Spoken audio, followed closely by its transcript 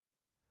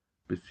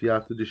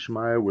B'siyata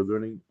Dishmaya, we're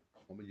learning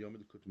Amud Yom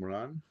Likutei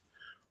Moharan.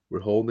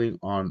 We're holding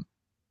on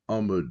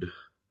Amud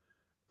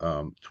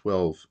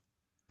 12a,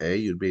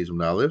 Yud Beis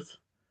Amud Aleph.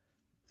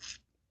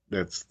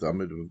 That's the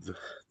Amud of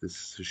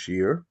this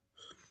Shir.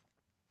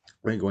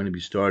 We're going to be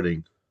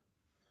starting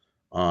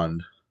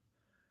on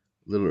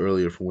a little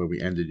earlier from where we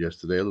ended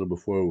yesterday, a little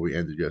before where we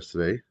ended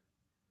yesterday.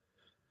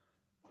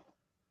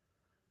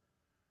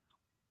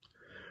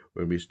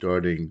 We're going to be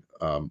starting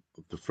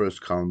the first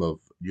column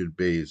of Yud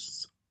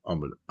Beis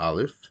Amud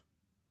Aleph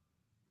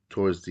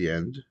towards the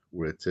end,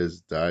 where it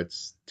says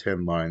that's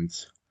 10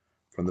 lines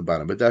from the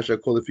bottom. But that's I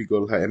call if you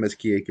go to HaEmes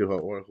Ki Ekir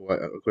HaOr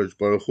HaKadosh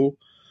Baruch Hu,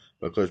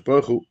 HaKadosh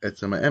Baruch Hu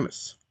Etzem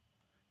HaEmes.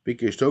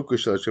 Bikesh Toku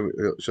Shel Hashem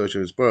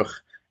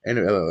Yisbarach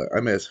Enu El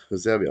HaEmes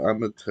Chazev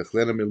Ya'amet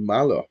Hechlena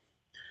Milmala.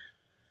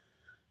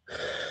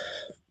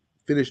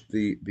 Finish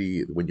the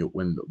when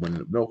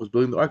Noah was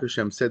building the Ark,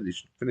 Hashem said you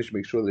should finish,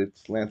 make sure that it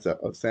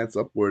slants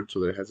upward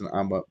so that it has an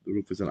amma, the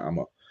roof is an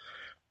amma.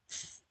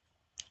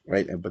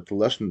 Right, and but the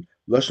lashon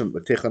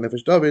V'techa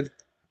Nefesh David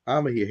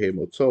Amma Yehei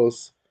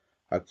Motzos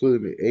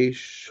Hakludim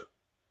Eish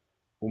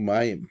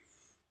Umayim.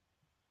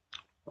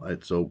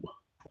 Right, so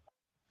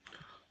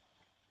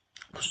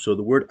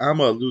the word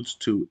Amma alludes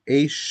to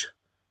Eish,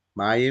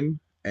 Mayim,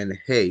 and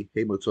Hey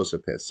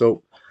Motzosapes.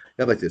 So you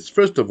have like this.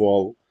 First of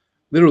all,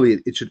 literally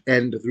it should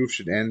end, the roof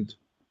should end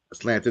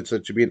slanted, so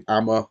it should be an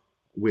Amma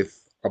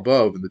with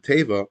above in the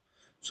Teva.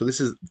 So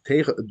this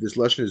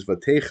lashon is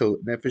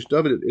V'techel Nefesh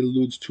David. It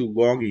alludes to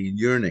longing and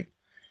yearning.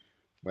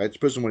 Right? This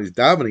person, when he's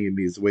davening, it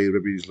means the way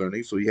Rabbi is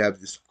learning. So you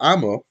have this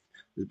Amma,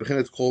 this bechina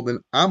is called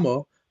an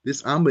Amma.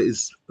 This Amma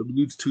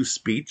alludes to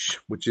speech,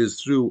 which is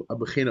through a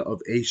bechina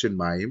of Eish and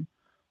Mayim.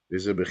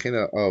 There's a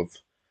bechina of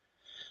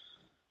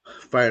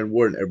fire and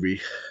water in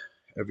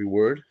every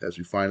word, as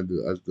we find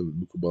as the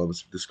Mukubalim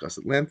discuss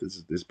at length.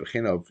 This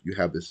bechina of, you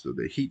have this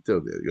the heat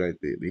of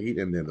the heat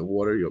and then the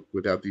water.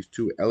 Without these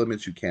two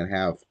elements, you can't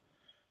have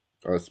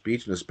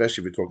speech, and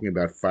especially if you're talking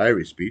about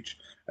fiery speech.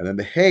 And then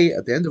the hey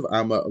at the end of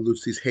Amma alludes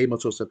to these hey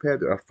matzosapeh.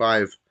 There are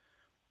 5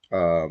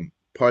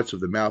 parts of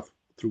the mouth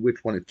through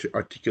which one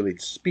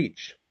articulates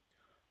speech.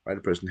 Right,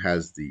 a person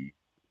has the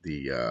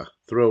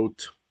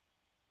throat,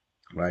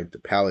 right, the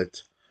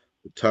palate,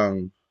 the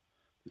tongue,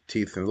 the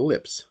teeth, and the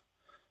lips.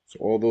 So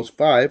all those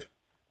 5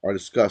 are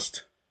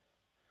discussed.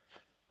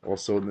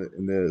 Also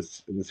in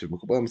this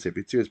Mukubalim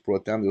Sefer Tzir is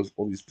brought down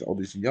all these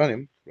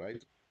inyanim,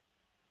 right?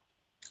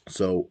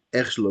 So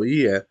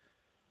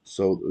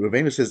so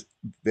Ravenu says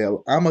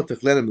Vel Amma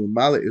Tachlena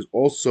Milmala is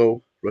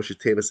also Rosh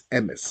Tevas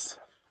Emes,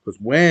 because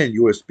when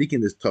you are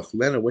speaking this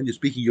Tachlena, when you're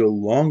speaking, you're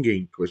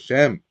longing to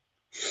Hashem,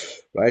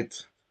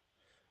 right?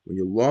 When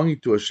you're longing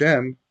to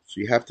Hashem, so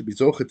you have to be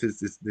zochet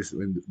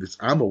this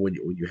Amma, when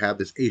you have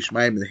this Eish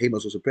Mayim and the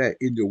Hemos Osapeh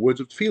in your words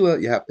of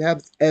Tefillah, you have to have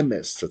this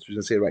Emes. That's what we're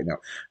going to say right now.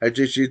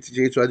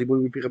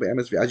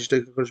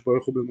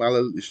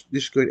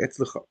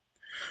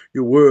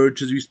 Your word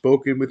should be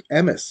spoken with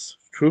Emes,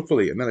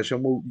 truthfully, and then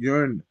Hashem will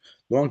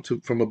long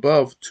from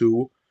above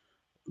to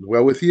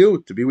dwell with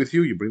you, to be with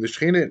you. You bring the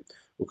Shekhinah in.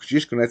 When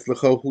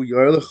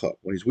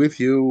He's with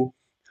you,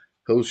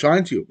 He'll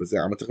shine to you.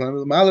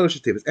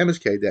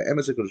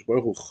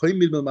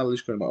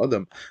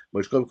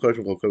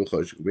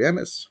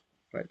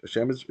 Right?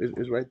 Hashem is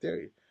right there.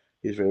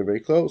 He's very, very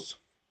close.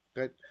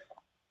 Right?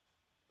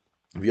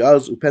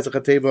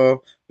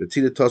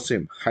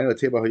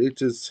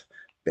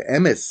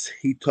 Be'emes,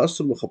 he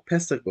tosum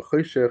l'chapesach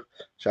b'choshech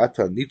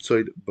shata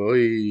nitzoid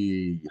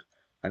boi.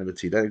 And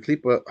v'tzidah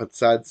klipa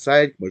hatzad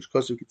side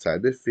moshkosu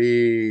kitzad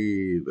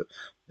b'fiv.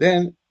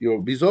 Then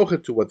you'll be zocher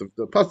to what the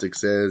pasuk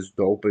says,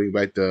 the opening,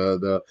 right,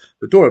 the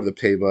door of the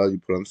teva you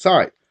put on the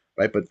side,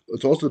 right? But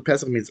it's also the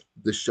pesach means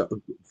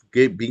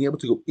being able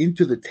to go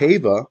into the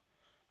teva,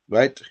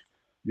 right?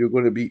 You're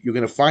going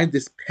to find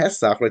this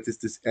pesach, right?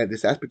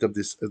 This aspect of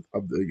you're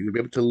going to be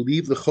able to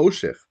leave the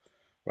choshech.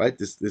 Right,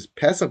 this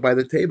Pesach by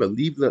the table,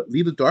 leave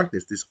the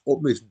darkness.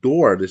 Open this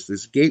door,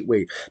 this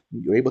gateway.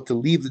 You're able to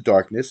leave the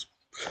darkness,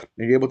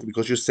 and you're able to,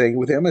 because you're saying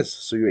with emes,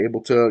 so you're able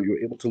to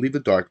leave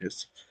the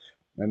darkness,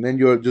 and then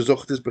you're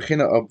zoch this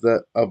bechina of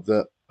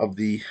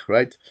the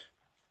right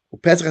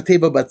Pesach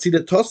table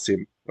batzida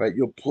tosim. Right,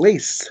 you'll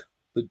place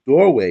the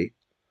doorway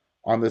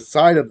on the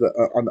side of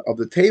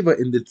the table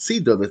in the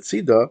tzida. The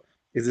tzida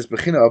is this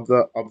bechina of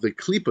the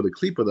klipa,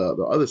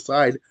 the other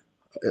side.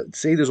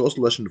 Say there's also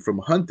lesson from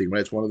hunting,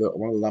 right? It's one of the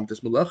lamtis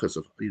malachas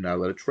of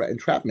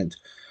entrapment.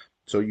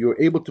 So you're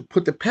able to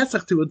put the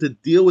pesach to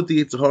deal with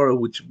the Yitzhara,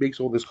 which makes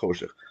all this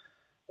choshech.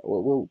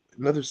 Well,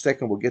 another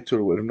second we'll get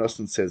to what Rav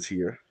says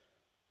here.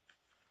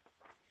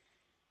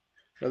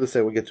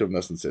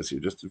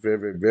 Just very,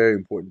 very, very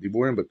important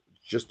diburim, but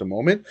just a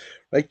moment.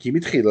 Right?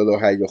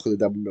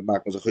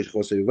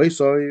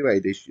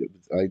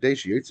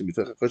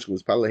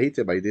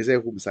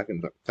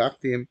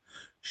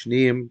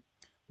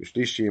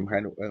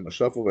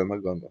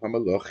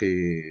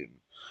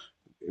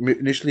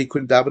 Initially, he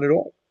couldn't daven at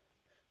all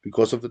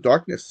because of the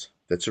darkness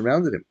that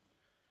surrounded him,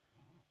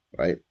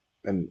 right?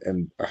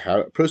 And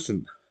how a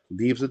person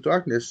leaves the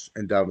darkness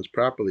and davens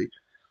properly,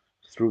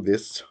 through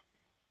this,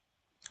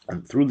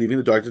 and through leaving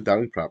the darkness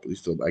down properly,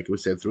 so like we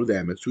said, through the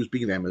emes, through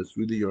speaking the emes,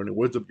 through the yearning,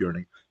 words of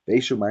yearning, the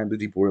eshumayim, the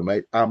deep word,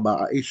 right?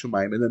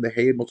 Eshumayim, and then the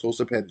hey and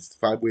also it's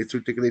 5 ways to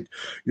articulate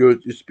your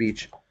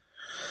speech.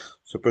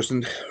 So a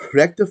person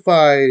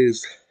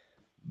rectifies.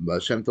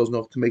 Hashem tells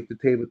Noach to make the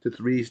table to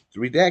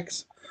three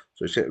decks.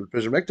 So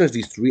Hashem rectifies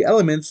these three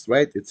elements,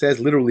 right? It says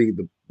literally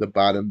the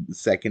bottom, the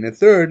second, and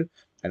third.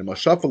 And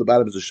Mashafal, the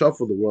bottom is a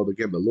shuffle, the world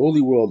again, the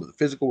lowly world, the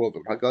physical world, the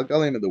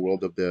Hagalgalim, and the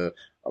world of the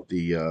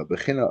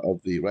Bechina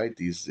of the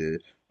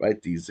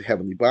these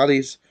heavenly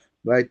bodies,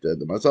 right?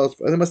 The Mazals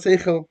and the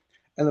Masechel,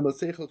 and the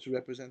Masechel is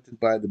represented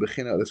by the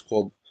Bechina that's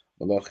called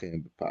Malachim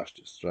and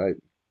Pashtus, right?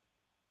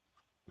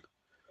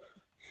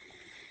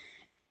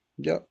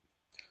 Yeah.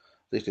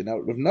 Now,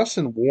 Rav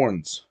Nassan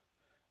warns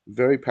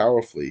very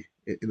powerfully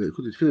in the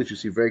Likutei you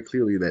see very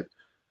clearly that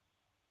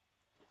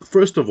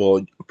first of all,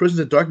 a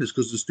person's in darkness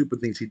because of the stupid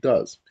things he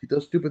does. He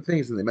does stupid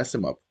things and they mess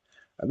him up.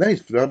 And then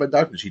he's surrounded by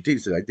darkness. He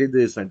said, I did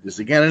this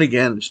again and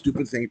again,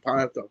 stupid thing, time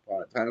after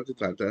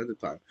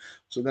time.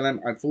 So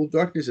then I'm full of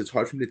darkness. It's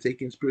hard for me to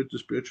take in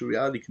spiritual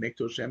reality, connect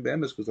to Hashem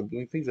Be'emes, because I'm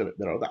doing things that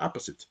are the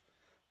opposite.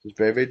 So it's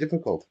very, very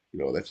difficult.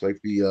 That's like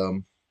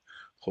the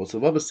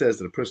Chosavava says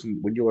that a person,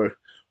 when you're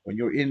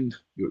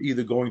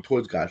either going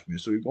towards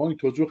Gashmius or you're going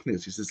towards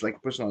Ruchnis. He says, like a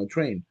person on a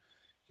train.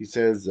 He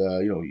says,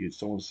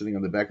 someone's sitting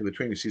on the back of the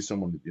train. You see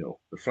someone,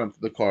 the front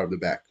of the car, the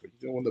back.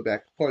 On the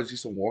back of the car, you see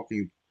someone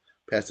walking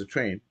past the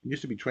train. It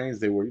used to be trains.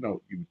 They were,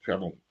 you would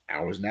travel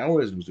hours and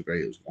hours. It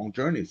was long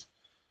journeys.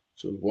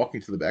 So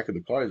walking to the back of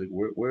the car, he's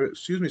like,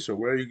 excuse me, sir,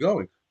 where are you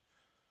going?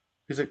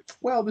 He's like,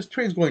 well, this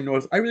train's going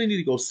north. I really need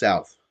to go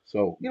south.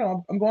 So,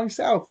 I'm going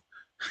south.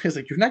 He's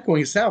like, you're not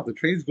going south. The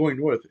train's going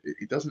north.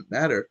 It doesn't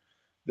matter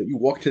that you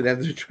walk to the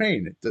end of the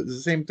train. It's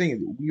the same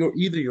thing.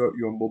 Either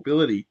your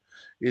mobility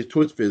is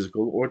towards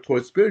physical or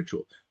towards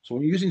spiritual. So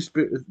when you're using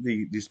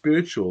the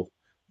spiritual,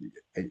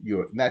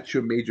 that's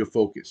your major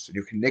focus, and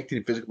you're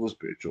connecting physical and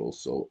spiritual.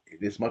 So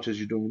as much as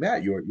you're doing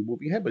that, you're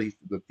moving ahead.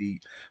 But the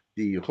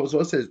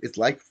Chosot says it's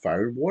like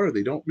fire and water.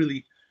 They don't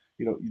really,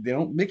 they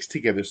don't mix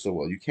together so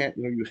well. You can't,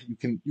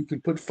 you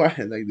can put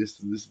fire like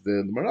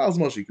the morals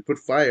motion. You can put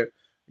fire.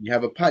 And you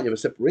have a pot, you have a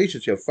separation.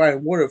 So you have fire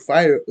and water.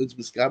 Fire is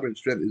miskaber and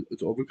strength.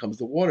 It overcomes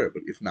the water.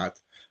 But if not,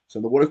 so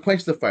the water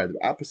quenches the fire.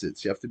 They're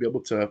opposites. You have to be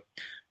able to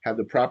have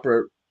the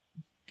proper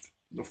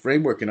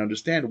framework and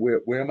understand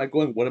where am I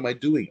going? What am I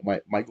doing? Am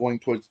I going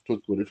towards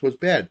good or towards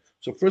bad?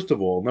 So first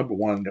of all, number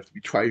one, you have to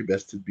try your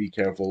best to be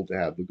careful, to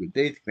have a good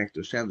day, to connect to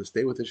Hashem, to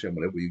stay with Hashem,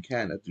 whatever you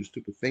can, to do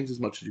stupid things as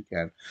much as you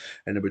can.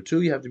 And number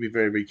two, you have to be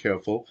very, very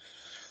careful.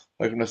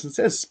 Like Nelson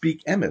says,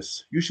 speak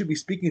emes. You should be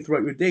speaking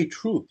throughout your day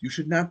truth. You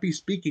should not be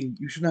speaking.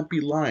 You should not be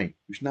lying.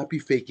 You should not be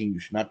faking. You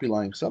should not be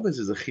lying. Sometimes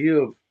there's a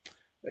chiyuv.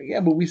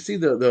 Yeah, but we see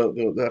the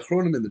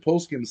Achronim and the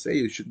Poskim say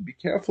you should be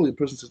careful. The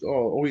person says, "Oh,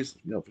 always,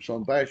 for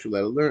Shalom Bayis, you're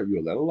allowed to learn.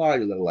 You're allowed to lie.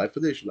 You're allowed to lie for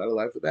this. You're allowed to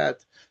lie for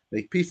that.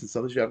 Make peace." And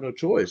sometimes you have no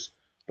choice.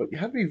 But you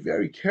have to be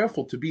very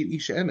careful to be an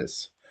Isha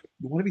Emes.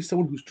 You want to be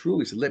someone who's true.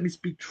 He said, "Let me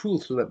speak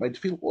truth, so that my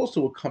tefillah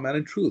also will come out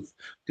in truth."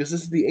 Because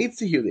this is the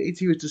eitzah here. The eitzah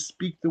here is to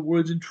speak the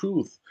words in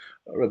truth.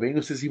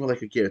 Rabbeinu says even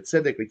like a Ger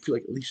Tzedek, I feel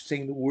like at least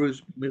saying the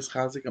words,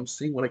 Chazik, I'm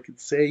saying what I can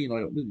say. I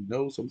don't really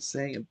know, so I'm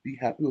saying and be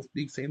happy with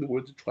being saying the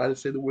words and try to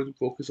say the words and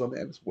focus on the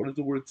emes. What is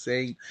the word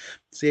saying?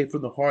 Say it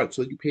from the heart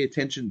so that you pay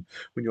attention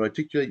when you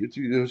articulate your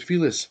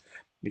tefillahs.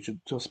 You should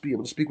just be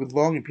able to speak with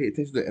long and pay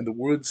attention to it, and the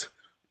words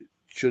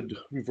should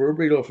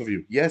reverberate off of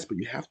you. Yes, but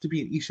you have to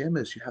be an Ish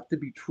Emes. You have to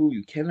be true.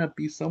 You cannot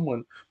be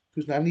someone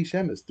who's not an Ish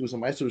Emes. There was a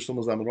Meister of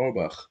Shlomo Zalman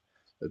Auerbach,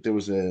 that there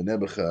was a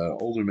Nebuch,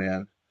 older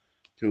man,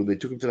 who they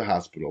took him to the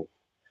hospital.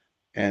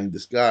 And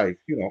this guy,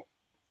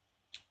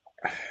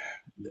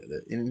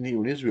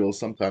 in Israel,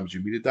 sometimes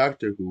you meet a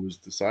doctor who has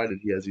decided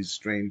he has these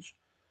strange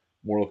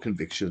moral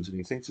convictions, and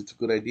he thinks it's a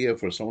good idea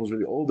for someone who's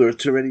really older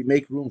to already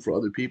make room for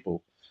other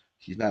people.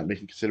 He's not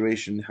making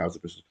consideration how's the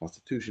person's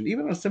constitution,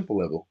 even on a simple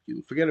level.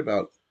 You forget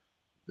about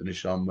the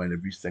neshama and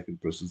every second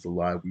person's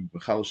alive. We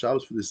Chal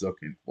Shabbos for this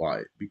zaken.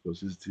 Why?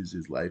 Because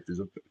his life is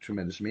of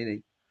tremendous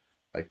meaning.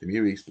 Like the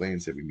Miri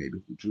explains, every maybe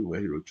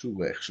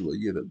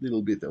that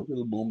little bit, that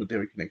little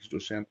momentary connection to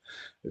Hashem,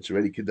 it's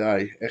already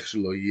kedai,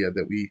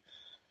 that we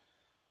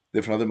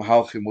live for another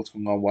mahalchim. What's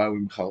going on? Why are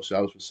we Chal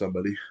Shabbos for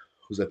somebody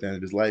who's at the end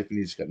of his life and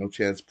he's got no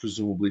chance,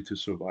 presumably, to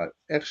survive?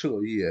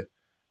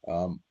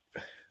 Um,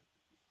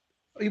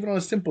 Even on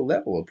a simple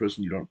level, a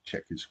person, you don't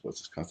check what's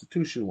his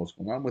constitution, what's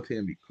going on with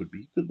him. He could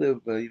live,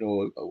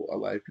 a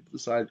life. People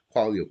decide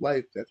quality of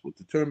life. That's what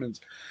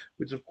determines,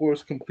 which of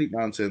course, complete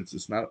nonsense.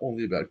 It's not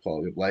only about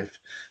quality of life.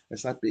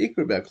 It's not the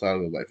ikr about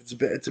quality of life.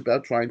 It's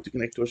about trying to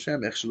connect to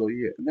Hashem. And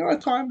there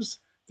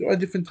are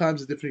different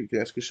times, you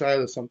can ask a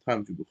shayla.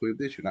 Sometimes you're mechuyev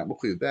this, you're not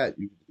mechuyev that.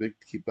 You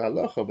keep the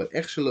halacha, but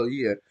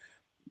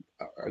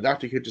a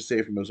doctor could just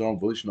say from his own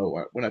volition,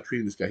 no, we're not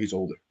treating this guy. He's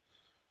older.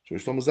 So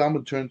Shlomo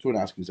Zalman turned to and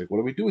asked him, he's like, what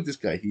do we do with this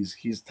guy?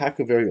 He's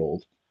taka very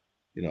old.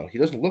 He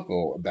doesn't look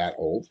that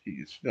old.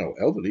 He's,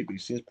 elderly, but he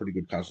seems pretty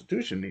good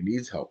constitution. He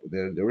needs help.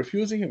 They're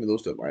refusing him. And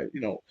those that,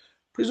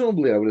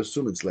 Presumably, I would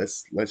assume it's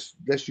less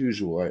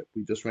usual.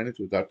 We just ran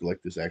into a doctor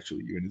like this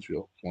actually. You're in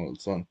Israel, one of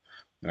the son.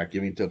 They're not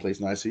giving to a place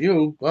in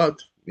ICU, but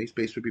make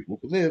space for people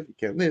who can live. You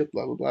can't live,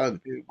 blah blah blah.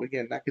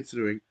 Again, not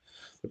considering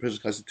the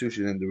person's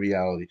constitution and the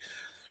reality.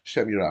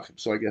 Shem Yerachim.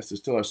 So I guess there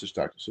still are such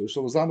doctors.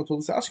 So Zalman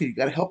told us asking, you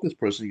got to help this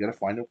person. You got to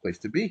find a place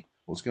to be.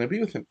 What's going to be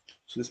with him?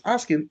 So this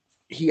asking,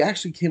 he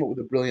actually came up with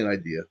a brilliant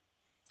idea,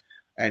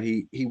 and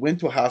he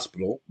went to a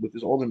hospital with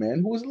this older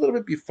man who was a little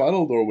bit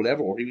befuddled or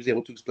whatever, or he was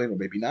able to explain, or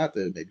maybe not.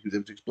 Maybe he was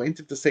able to explain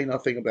to him to say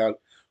nothing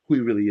about who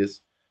he really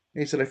is.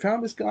 And he said, I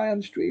found this guy on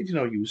the street. He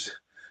was,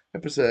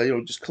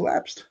 just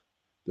collapsed.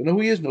 Don't know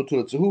who he is. No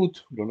Tulat Zahut.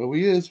 Don't know who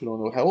he is. We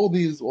don't know how old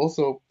he is.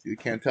 Also, you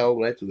can't tell,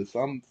 right? So there's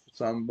some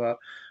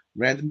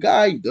random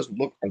guy. He doesn't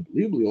look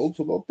unbelievably old.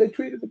 So they'll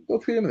treat him.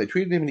 And they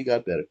treated him, and he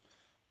got better.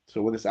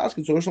 So when it's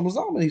asking Rosh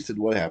Hashanah, he said,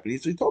 "What happened?"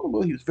 He told him,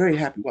 well, he was very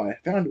happy. Why? I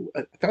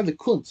found the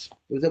kunz. I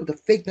was able to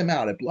fake them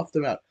out. I bluffed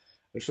them out.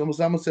 Rosh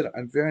Hashanah said,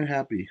 "I'm very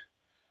happy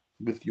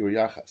with your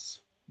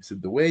yachas." He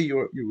said, "The way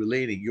you're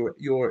relating,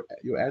 your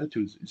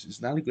attitudes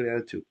is not a good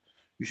attitude.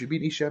 You should be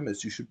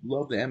nishemes. You should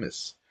love the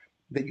emes.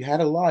 That you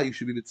had a lie. You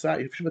should be mitzar.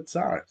 You should be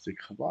mitzar." It's like,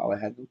 wow, I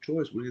had no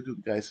choice. What are you gonna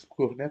do? The guy's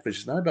quote nefesh.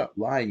 It's not about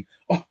lying.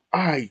 Oh,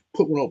 I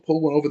pull one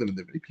over them. And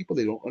there are many people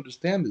they don't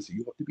understand this.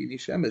 You have to be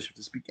nishemes. You have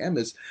to speak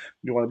emes.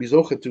 You want to be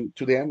zochet to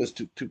the emes.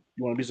 You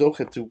want to be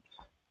zochet to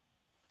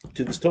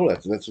this Torah.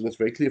 That's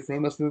very clear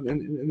from us in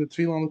the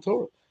tefillah on the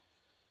Torah.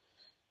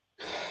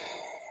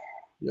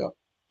 Yeah.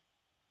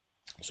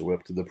 So we're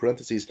up to the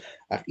parentheses.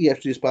 So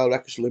it's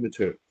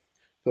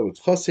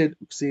chassid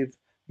uksiv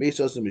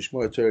meisas and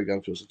mishmor Torah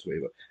gam tuasa.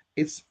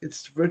 It's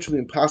virtually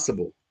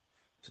impossible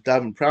to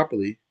daven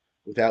properly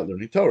without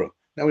learning Torah.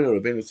 Now we know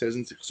Rabbeinu says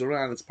in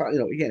Sichus it's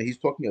again he's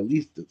talking at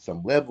least at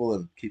some level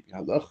and keeping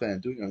halacha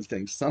and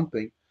understanding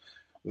something.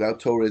 Without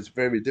Torah, it's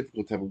very, very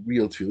difficult to have a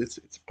real tefillah.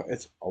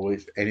 It's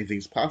always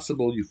anything's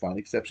possible. You find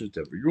exceptions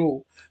to every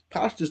rule.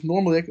 Pashtus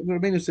normally, like the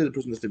Rabbeinu said, the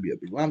person has to be a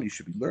big lam. You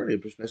should be learning.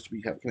 The person has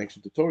to have a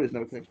connection to Torah. It's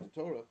not a connection to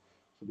Torah.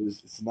 So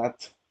it's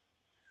not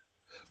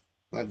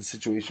the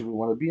situation we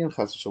want to be in.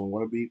 Chas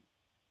v'shalom.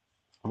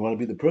 We want to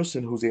be the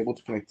person who's able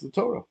to connect to the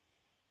Torah.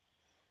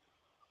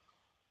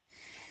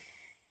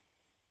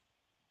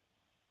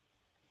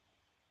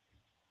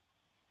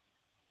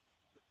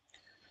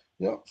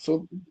 Yeah.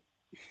 So a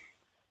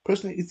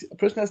person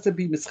has to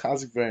be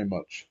mischazik very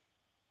much.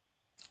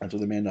 And so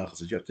the man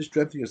says you have to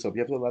strengthen yourself.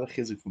 You have to have a lot of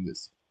chizik from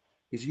this.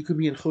 Because you could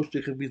be in chosh,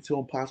 it could be so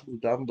impossible to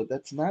daven, but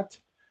that's not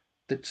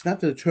the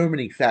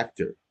determining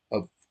factor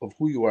of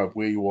who you are, of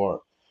where you are.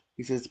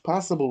 He says it's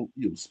possible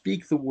you'll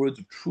speak the words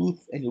of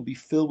truth and you'll be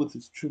filled with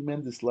this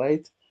tremendous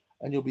light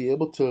and you'll be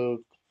able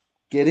to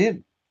get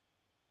in.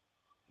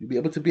 You'll be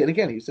able to be, and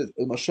again, he says,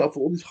 Mashaf,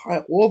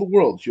 all the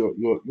worlds, you're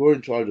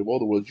in charge of all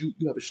the worlds. You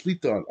have a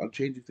shlita on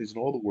changing things in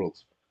all the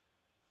worlds.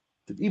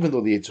 That even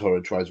though the Yetzer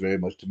Hara tries very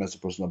much to mess a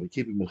person up and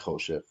keep him in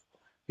choshech,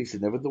 he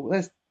said,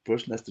 nevertheless, the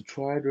person has to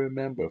try to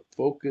remember,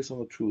 focus on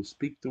the truth,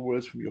 speak the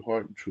words from your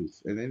heart and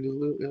truth, and then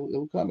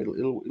it'll come.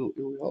 It'll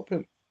help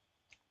him.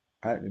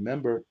 All right,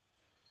 remember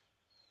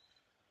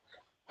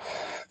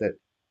that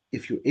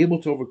if you're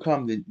able to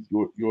overcome, then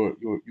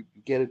you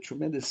get a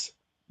tremendous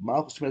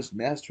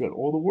mastery on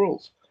all the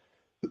worlds.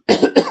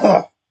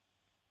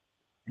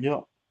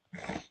 Yeah.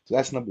 So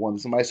that's number one.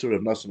 It's a Meiser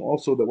of Nassan.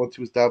 Also, that once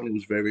he was davening, it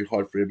was very, very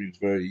hard for him. He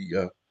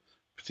was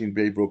seemed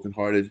very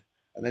brokenhearted.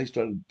 And then he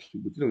started,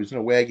 he's in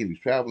a wagon, he was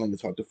traveling,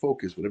 it's hard to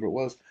focus, whatever it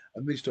was.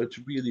 And then he started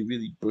to really,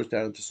 really burst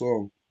out into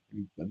song.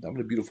 And I'm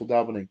in a beautiful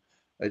davening.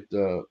 At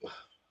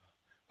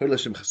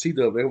Hashem Chasida,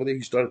 over there,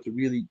 he started to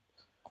really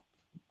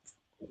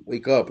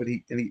wake up.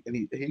 And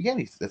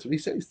that's what he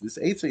says. This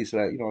eighth he said,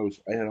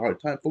 I had a hard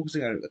time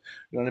focusing on it.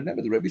 And I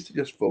remember the Rebbe said,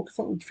 just focus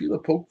on the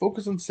tefillah,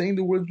 focus on saying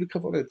the words with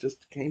kavanah. It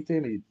just came to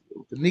him.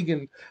 The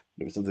niggin,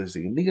 sometimes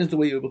saying niggin is the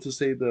way you're able to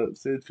say the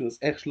tefillah,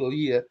 ech shlo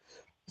yeh.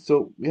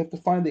 So we have to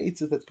find the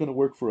eitzah that's going to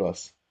work for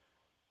us.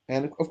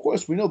 And of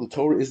course, we know the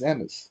Torah is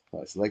emes.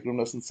 So like Ram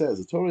Nosson says,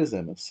 the Torah is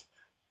emes.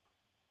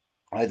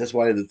 That's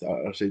why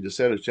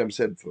Hashem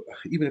said,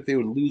 even if they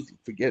would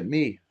forget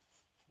me,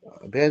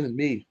 abandon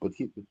me, but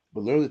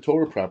learn the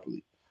Torah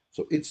properly.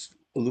 So its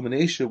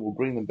illumination will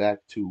bring them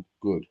back to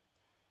good.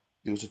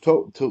 Because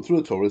through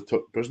the Torah,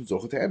 the person's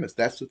zocheh to emes.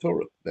 That's the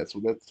Torah. That's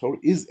what the Torah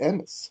is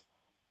emes.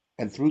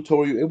 And through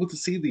Torah, you're able to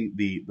see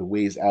the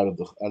ways out of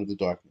the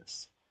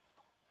darkness.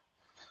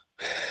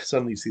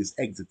 Suddenly you see this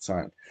exit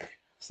sign.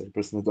 It's like a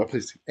person in the dark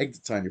place,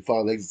 exit sign, you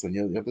follow the exit sign,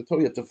 you have the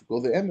Torah, you have to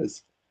go the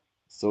emes.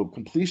 So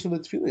completion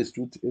of the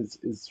tefillah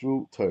is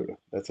through Torah.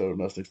 That's how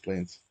Rav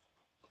explains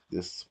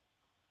this.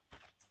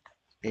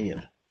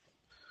 Inyan.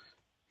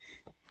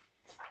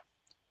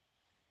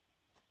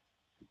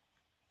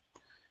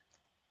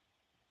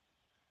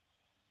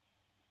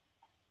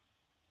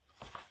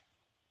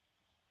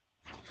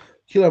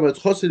 But there's a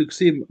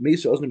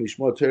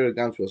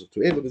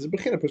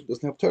person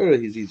doesn't have Torah,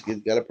 he's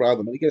got a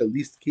problem. And he get at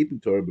least keeping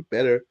Torah, but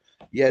better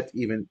yet,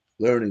 even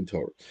learning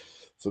Torah.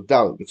 So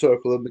Dal, the Torah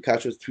called the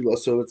Kashas Tefillah,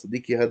 so it's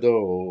Diki Hado,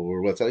 or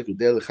what's like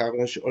Udel Chav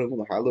Hash or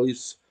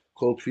Halos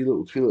called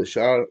Tefillah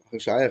Shar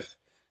Hashayach.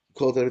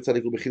 Called David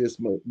Tzaddik Ubechidas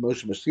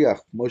Moshe Mashiach.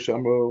 Moshe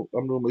Amru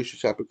Moshe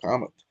Shaper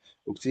Kamat.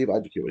 Uktiv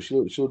Advocate.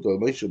 Shil Do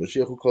Moshe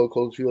Mashiach who called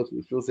Tefillah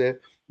Zeh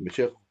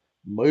Mashiach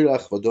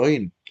Moirach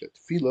Vadoin.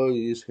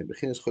 Tefillah is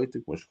Bechinas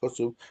Choytik Moshe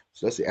Kosov.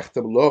 So that's the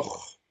Echtam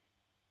Loch.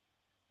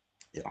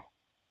 Yeah.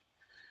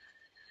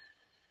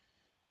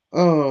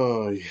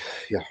 Oh,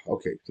 yeah.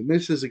 Okay. So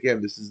this is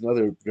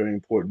another very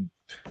important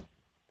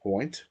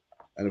point.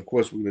 And of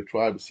course, we're going to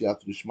try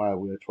B'siyat Rishmaya.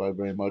 We're going to try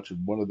very much.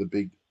 And one of the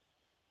big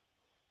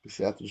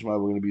B'siyat Rishmaya,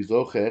 we're going to be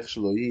Zochech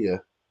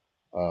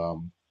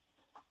Shaloyiyah.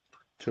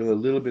 To a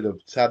little bit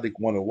of Tzaddik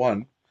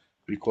 101,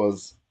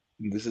 because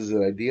this is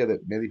an idea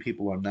that many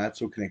people are not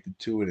so connected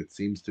to, and it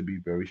seems to be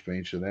very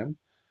strange to them.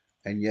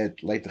 And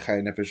yet, like the Chai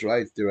Nefesh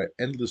writes, there are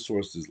endless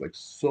sources, like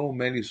so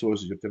many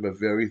sources. You have to have a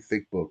very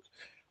thick book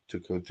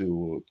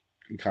to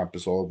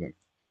encompass all of them.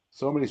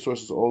 So many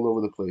sources all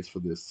over the place for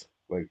this.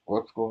 Like,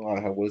 what's going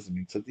on? What does it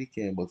mean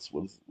tzaddikim? What's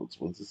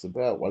this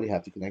about? Why do you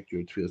have to connect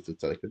your tefillas to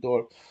tzaddik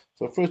ador?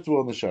 So first of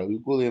all, in the Shar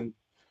Gulim,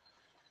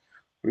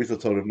 Rita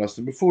told him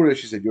nothing before.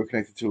 She said, you're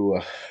connected to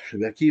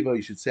Rabbi Akiva.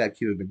 You should say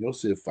Akiva ben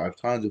Yosef 5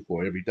 times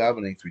before every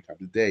davening, 3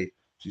 times a day.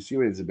 So you see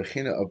where there's a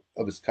bechina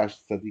of his kash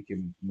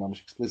tzaddikim,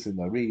 mamish explicit in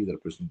Ari, that a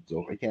person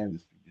zoch can.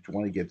 If you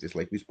want to get this,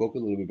 like we spoke a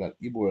little bit about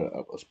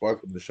Ibor, a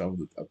spark from the sham of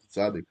the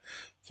tzaddik,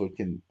 so it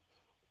can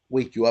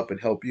wake you up and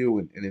help you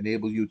and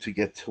enable you to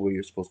get to where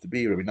you're supposed to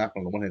be. Rabbi Nachman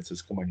on the one hand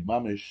says, come on, you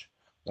mamish.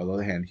 On the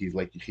other hand, he's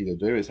like Yechida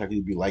Doris. How can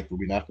you be like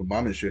Rabbi Nachman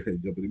mamish?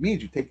 But it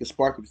means you take a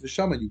spark of the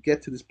shama, you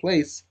get to this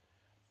place.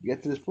 You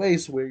get to this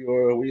place where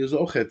you're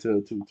zoche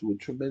to a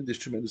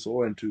tremendous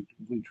awe and to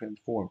completely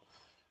transform.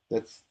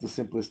 That's the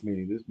simplest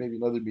meaning. There's maybe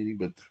another meaning,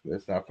 but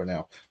that's not for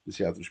now.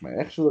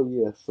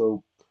 Actually, yeah.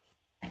 So,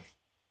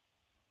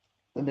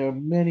 and there are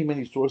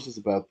many sources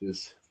about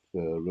this.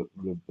 Jenna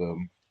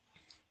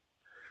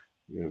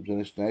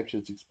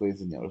Schneipschitz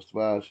explains in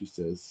Yaroshva. She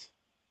says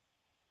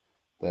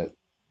that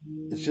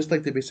it's just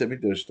like the Beis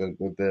Hamikdash. That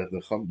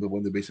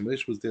when the Beis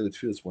Hamikdash was there, the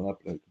tefillas went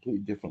up in a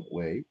completely different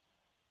way.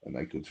 And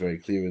like it's very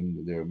clear,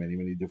 and there are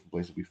many different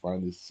places we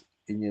find this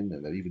Inyan,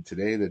 and that even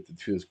today that the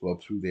tefillas go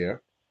up through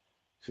there.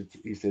 So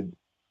he said,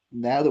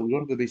 now that we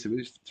don't have the base of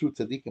it, through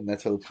tzaddikim,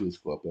 that's how the tefillas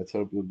go up. That's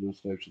how the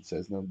Snapshot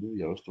says. Now the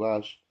Yarosh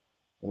Dvash,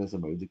 and there's a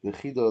Meridik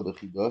Lechido. The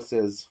Chido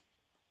says,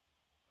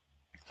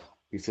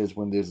 he says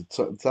when there's a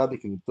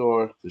tzaddik in the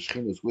door, the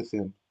Shekhinah is with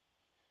him,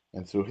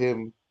 and through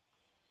him,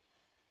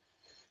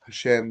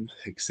 Hashem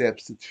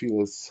accepts the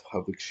tefillas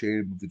of the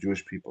ksherim of the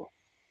Jewish people.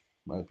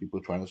 Right? People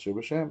are trying to serve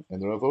Hashem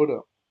and their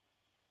avoda.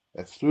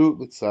 That's through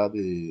the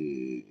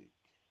tzaddik.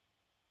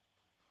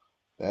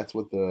 That's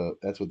what the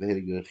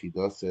Hediger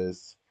Chida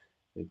says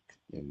in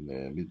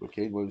Midbar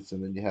Kedmos,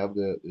 and then you have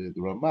the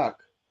Ramak.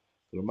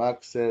 The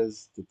Ramak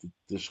says that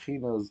the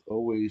Shechina is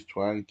always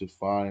trying to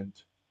find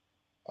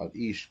an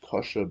ish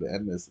kosher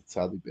be'emes, a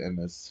tzaddik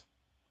be'emes,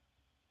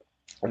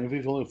 and if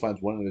he only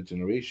finds one in a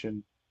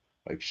generation,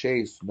 like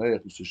Sheis,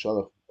 Noach,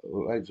 Shalach,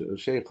 right?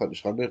 Sheich,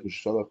 Shchanech,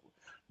 Shalach,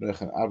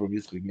 Noach, and Avram,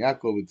 Yitzchak, and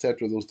Yaakov,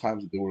 etc. Those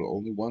times that they were the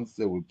only ones.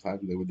 There were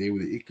times when they were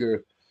the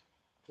Iker,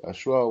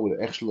 Ashra, with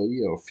the Ech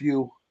Shloiyah, or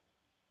few.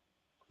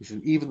 He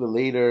said even the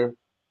later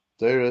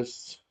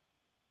Deiros,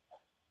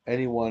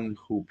 anyone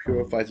who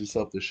purifies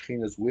himself, the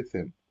Shekhinah is with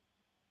him,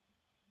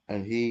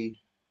 and he's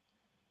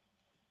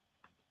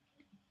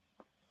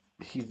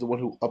the one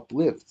who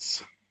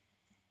uplifts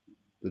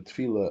the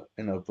tefillah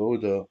and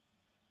avoda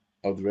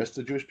of the rest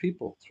of the Jewish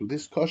people through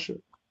this kosher.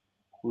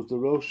 Who's the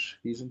Rosh?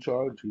 He's in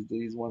charge.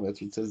 He's one.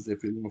 That's what it says there.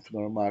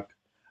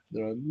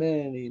 There are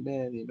many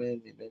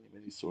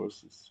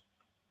sources.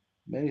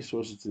 Many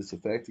sources to this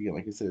effect. Again,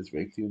 like I said, it's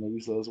very clear in the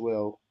Rizal as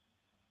well.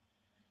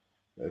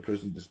 A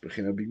person just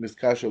being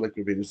miskasher, like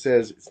Ravina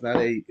says, it's not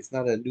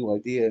a new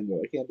idea. And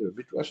again, there are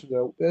Midrashim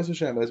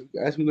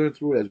there. As we learn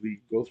through it, as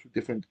we go through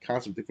different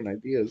concepts, different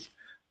ideas,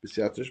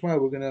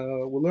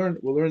 we'll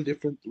learn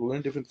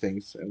different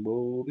things, and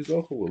we'll be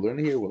zochel. We'll learn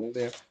here, we'll learn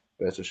there.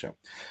 Be'ez Hashem.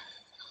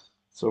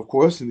 So of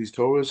course, in these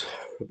Torahs,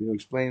 Rabbeinu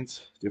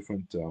explains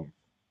different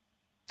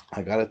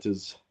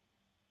Haggadahs,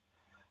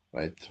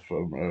 right,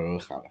 from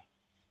Chana.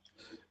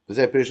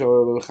 וזה פירוש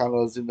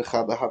בחנה זין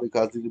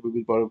בחביקה זין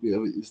במדבר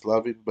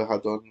באסלאבים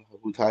בהדון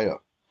הבוטיה.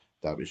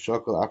 דבי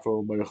שוקל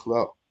אפרו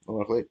מרחלה.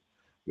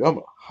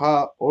 ויאמר,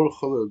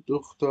 האורחה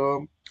לדוכתא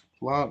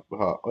פלן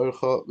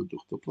והאורחה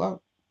לדוכתא פלן.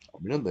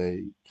 אמרין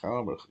לי,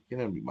 כמה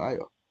מרחקינן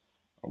ממאיה.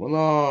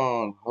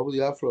 אמרלן, הבל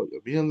יפרו,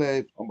 ימין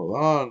לי,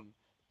 אמרלן,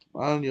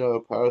 תמניה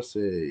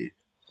פרסי.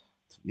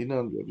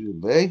 תמינן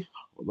ימין לי,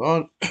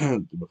 אמרלן,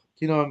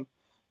 דמחקינן,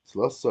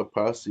 תלסה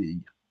פרסי.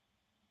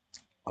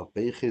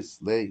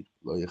 Alpechis lei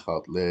lo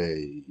yechad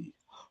lei.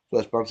 So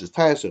as Bram says,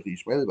 Tayas of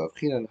Yishmael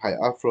b'avchinan hay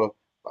afra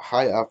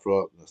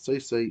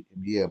nasoisei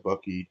im yeh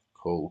baki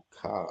kol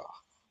kach.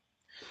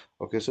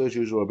 Okay, so as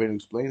usual, Rabbeinu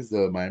explains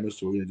the Maimer,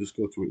 so we're going to just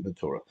go through it in the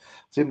Torah.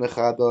 Sim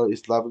lechada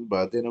islaven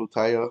ba'adenu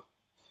Taya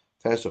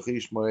Tayas of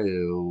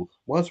Yishmael.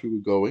 Once we were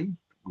going,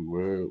 we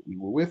were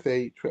with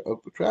a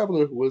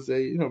traveler who was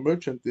a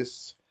merchant.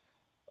 This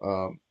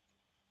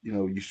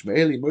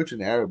Yishmaeli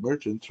merchant, Arab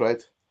merchant,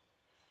 right?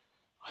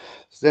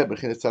 Zeh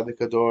Bechinas Tzadik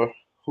Hador.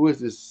 Who is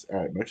this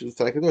merchant?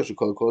 Tzadik Hador. She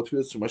called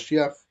Tfilas to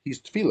Mashiach.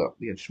 He's Tefillah.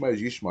 Again, Shema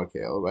is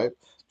Yishmael, right?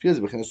 Tfilah is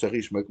Bechinas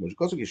Tzarich Shema K'mosh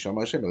Kosuk Yishama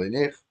Hashem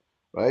Elenech,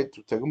 right?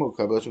 Tegumo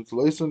Kabel Hashem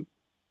Tloisen,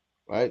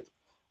 right?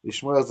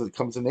 Yishmael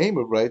comes the name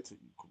of, right?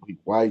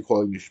 Why are you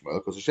calling Yishmael?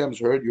 Because Hashem's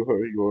heard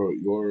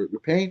your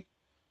pain,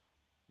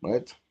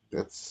 right?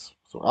 That's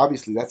so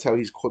obviously that's how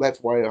he's called. That's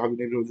why how you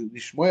named him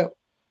Yishmael.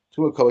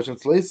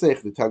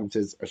 The Targum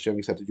says Hashem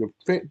accepted your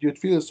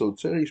tefillah. So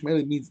Tzarich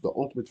Shmeli means the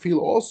ultimate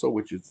tefillah also,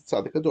 which is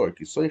Tzadik Hador.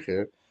 This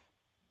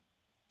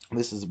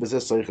is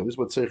Bezeh This is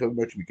what Soicher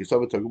merchant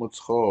Kisava Targum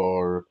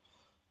Tzchor.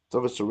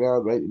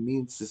 Surround, right? It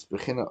means this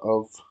bechina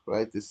of,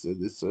 right, this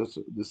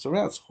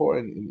surround chor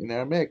in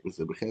Aramaic was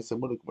the bechina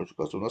samuna commercial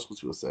cost of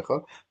noschus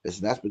filosecha. There's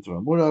an aspect of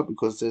amuna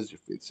because it says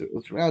it's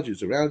around you,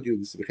 it's around you.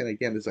 This bechina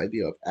again, this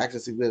idea of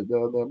accessing the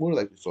amuna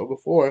like we saw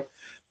before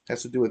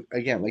has to do with,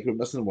 again, like one of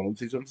the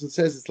things Ramson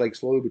says, it's like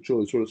slowly but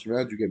surely sort of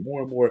surrounds you, get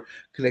more and more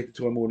connected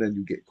to amuna, and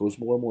you get goes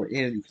more and more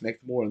in, and you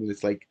connect more, and then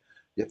it's like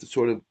you have to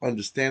sort of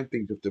understand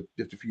things. You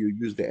have to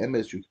use the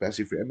MS, your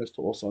capacity for MS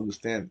to also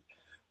understand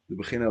the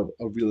bechina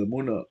of real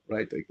emuna,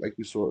 right? Like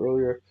we saw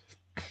earlier,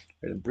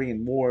 right? And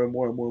bringing more and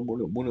more and more and more.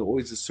 Emuna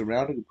always is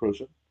surrounding the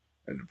person,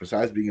 and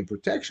besides being in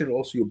protection,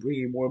 also you're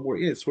bringing more and more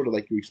in. It's sort of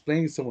like you're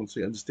explaining to someone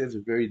so he understands a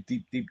very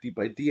deep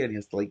idea, and he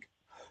has to like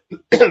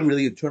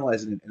really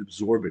internalize it and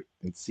absorb it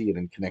and see it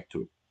and connect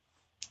to it.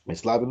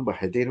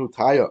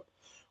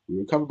 We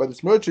were covered by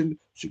this merchant.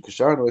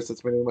 Shikasharno is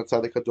that's many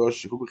Tzadik Hador.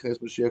 Shehu b'chinas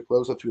Mashiach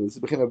close at tefillah. This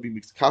is b'chin of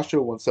being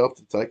kasher oneself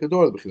to Tzadik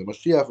Hador. B'chin of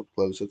Mashiach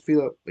close at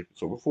tefillah, like we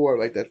saw before.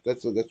 Like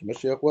that's what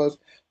Mashiach was.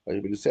 Like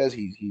everybody says,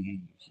 he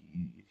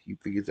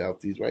figures out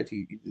these, right.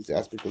 This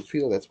aspect of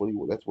tefillah.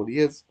 That's what he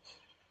is.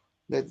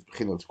 That's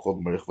b'chin what's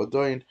called Merich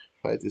Vadoin,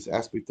 right. This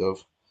aspect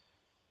of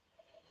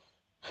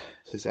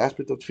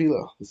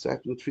tefillah.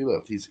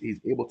 He's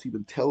able to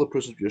even tell a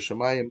person to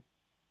Yerushalayim,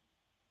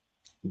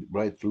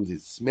 right, through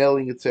his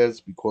smelling, it says,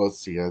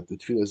 because the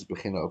tefillah is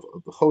bechina of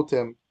the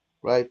chotem,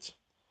 right?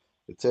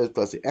 It says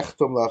plus the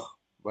echtom lach,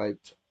 right?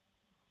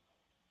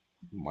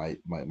 My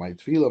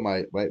tefillah,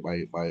 my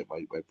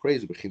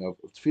praise, bechina of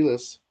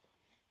tefillahs.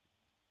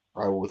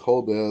 I will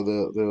withhold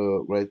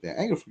the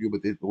anger from you,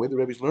 but the way the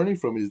Rebbe is learning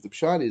from it is the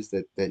pshat is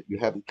that you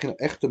have the kind of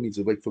echtom means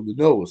like from the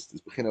nose,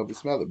 this bechina of the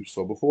smell that we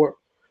saw before.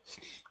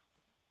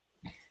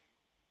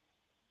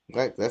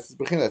 Right, that's his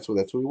bechina. That's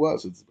what he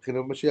was. It's the bechina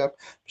of Mashiach.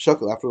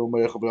 Shakal after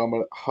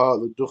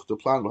the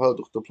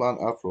plan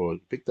afro. He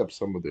picked up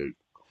some of the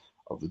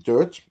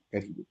dirt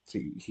and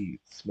he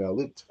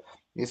smelled it.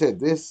 He said,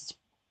 "This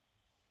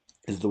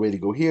is the way to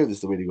go here. This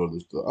is the way to go to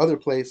the other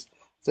place."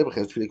 Yaakov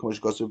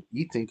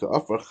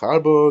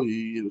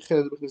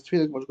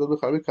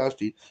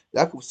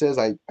says,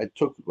 "I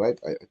took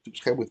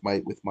Shem with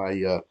my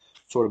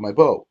sword of my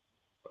bow,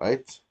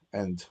 right?"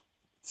 And it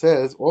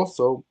says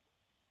also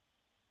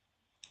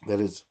that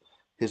his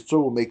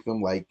sword will make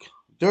them like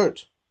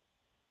dirt,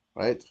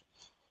 right?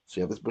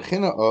 So you have this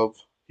bechina of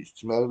he's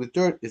smelling with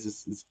dirt is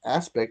this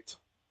aspect,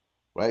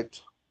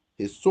 right?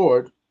 His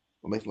sword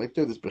will make them like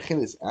dirt. This bechina,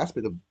 this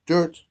aspect of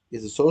dirt,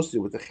 is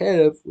associated with the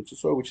cherev, which is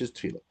sword, which is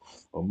tefillah.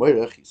 Or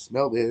moirach, he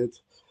smelled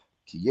it.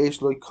 Ki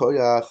yesh lo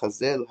koyach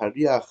hazel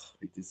hariach.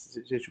 This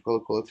is you call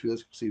it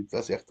tefillah. See,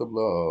 that's yachtam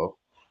lo.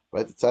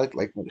 Right? The tzaddik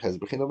like has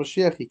bechina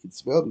Mashiach. He can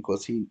smell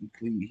because he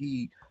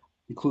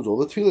includes all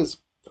the tefillahs.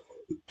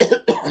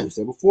 I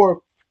said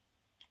before,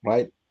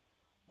 right?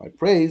 My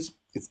praise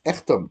is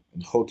echtam,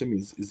 and chotem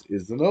is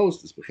the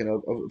nose, this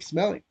bechina of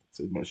smelling. It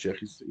says Mashiach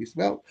he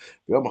smelled.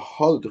 V'yom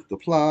ha'ol duch the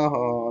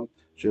plan,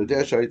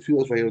 she'odeh shari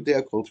tefillah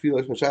v'yodeh kol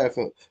tefillah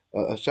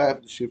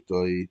hashayach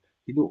l'shiftoi.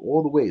 He knew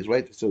all the ways,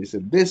 right? So he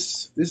said,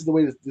 this is the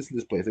way this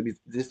place. I mean,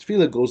 this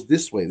tefillah goes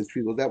this way, this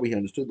tefillah goes that way. He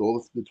understood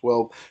all the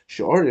 12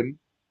 sha'arim,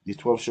 these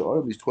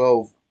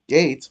 12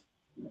 gates.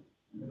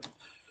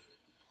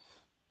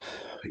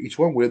 Each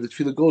one where the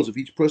tefillah goes, of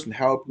each person,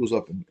 how it goes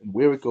up and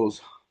where it goes.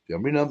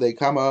 They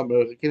come up,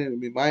 we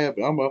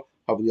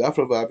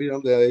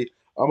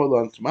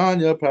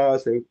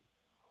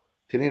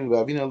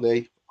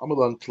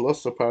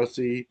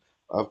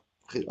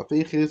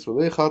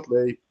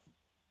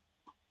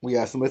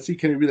asked him, let's see,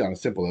 can he really, on a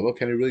simple level,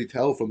 can he really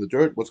tell from the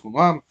dirt what's going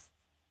on?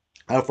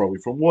 How far are we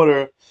from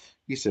water?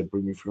 He said,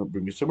 bring me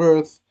some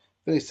earth.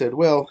 Then he said,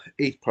 well,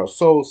 8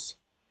 parsos,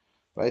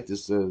 right?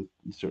 There's a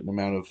certain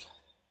amount of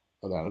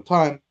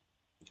time,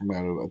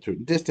 amount of a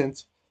certain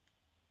distance.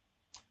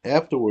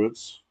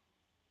 Afterwards,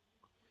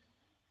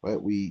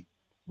 right, we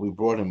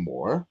brought him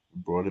more.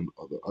 We brought him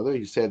other.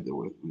 He said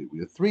we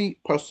were 3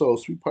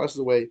 parsos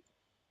away.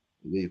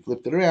 They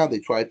flipped it around. They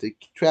tried to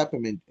trap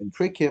him and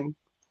trick him,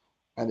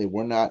 and they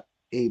were not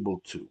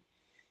able to.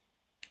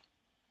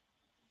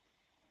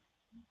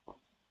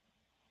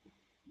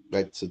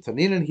 Right. So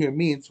Taninan here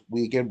means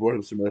we again brought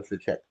him some earth to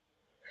check.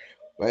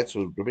 Right,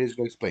 so Rabbi is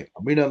going to explain.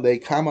 How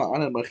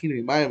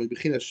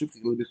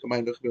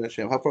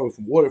far are we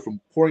from water, from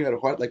pouring out a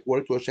heart like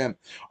water to Hashem?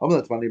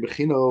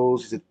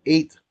 He said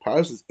 8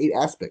 parts, 8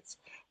 aspects.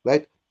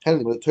 Right?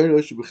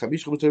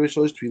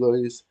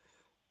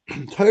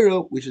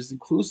 Torah, which is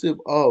inclusive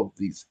of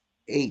these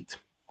 8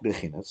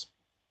 bechinas.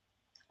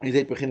 These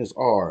 8 bechinas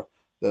are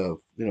the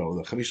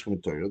Chamish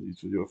Torah, these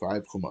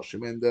 5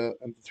 chumashim, and the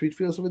 3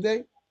 tefillas of a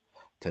day.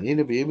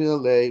 Tanina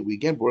v'yimilei. We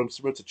again brought him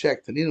somewhere to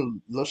check.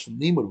 Tanina lashon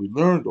limud. We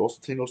learned.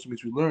 Also, Tanina also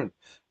means we learned.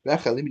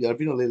 V'achalim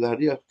yarvinu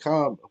le'lahariach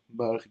kam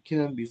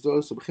b'chinan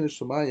bizos b'chinas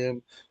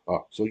shemayim.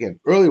 So again,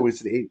 earlier we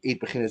said eight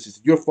bechinas. He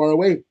said you're far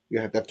away. You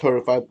have to have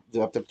Torah 5.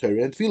 You have to have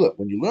Torah and tefillah.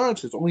 When you learn,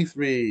 it's only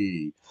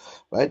 3.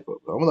 Right?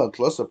 Amalan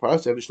tlosa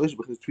paras every shlish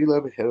b'chinas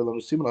tefillah b'chera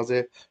lanu siman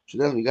azeh.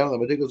 Shadel vigan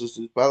lamadegos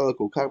just bala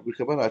kokak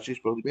b'chavana achish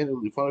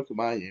b'chibenu lifanu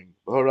k'mayim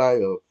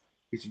b'horayo.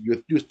 He said,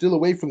 you're still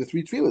away from the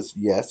 3 tefillahs.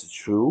 Yes, it's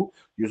true.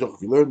 If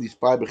you learn these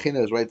 5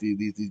 bechinas, right?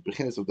 These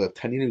bechinas of the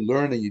Tanina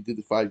learn, and you did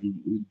the 5.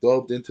 You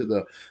delved into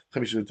the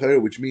Chamish Torah,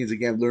 which means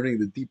again learning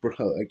the deeper,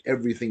 like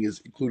everything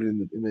is included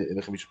in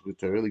the Chamish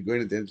Torah. Like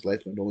going into the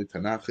life, not only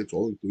Tanakh, it's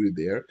all included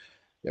there.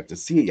 You have to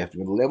see it. You have to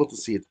be on the level to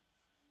see it.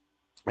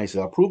 I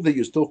said, I'll prove that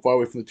you're still far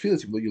away from the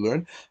tefillahs, even though you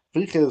learn.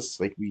 Friches,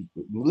 like we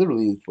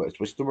literally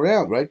switch them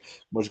around, right?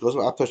 He calls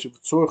that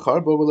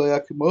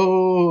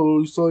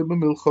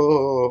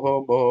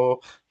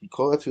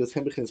tefillahs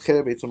hem bechinas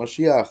cherev eitz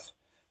Mashiach.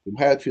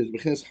 V'mhayat tefillahs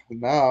bechinas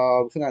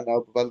hanal b'chinan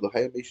hanal b'vad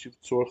l'hayim eishiv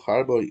tzor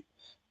charbo.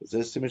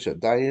 זה סימן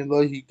שעדיין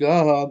לא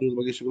הגענו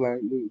למגיש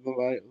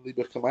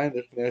ליבך כמיים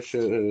לפני ש...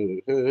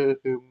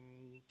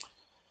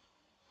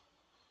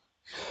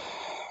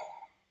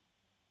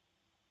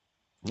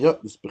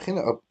 Yep, this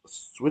beginning of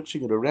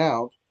switching it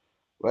around,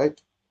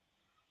 right?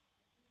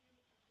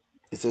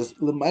 It says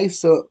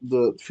Lemaisa,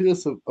 the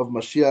tefillahs of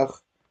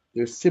Mashiach,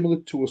 they're similar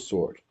to a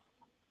sword.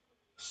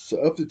 So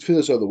if the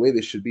tefillahs are the way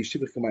they should be,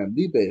 Shivach Kamayim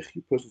Libech,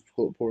 your person's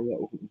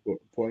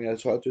pouring out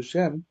his heart to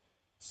Hashem,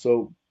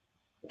 so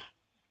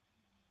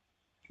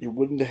he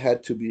wouldn't have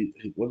had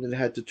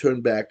to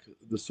turn back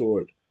the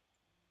sword.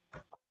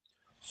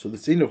 So the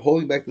scene of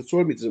holding back the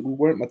sword means that we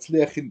weren't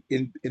matzliach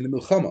in the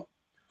milchama.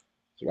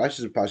 So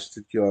Rashi's Pashat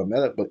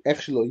Melech, but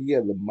actually, yeah,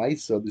 the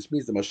Maisa. This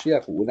means the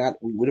Mashiach.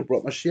 We would have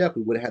brought Mashiach.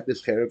 We would have had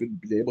this cherev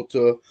and been able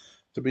to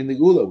bring the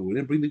gula. We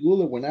wouldn't bring the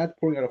gula. We're not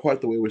pouring out our heart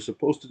the way we're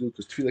supposed to do,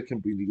 because tefillah can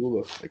bring the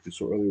gula, like we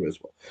saw earlier as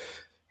well.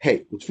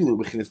 Hey, with tefillah,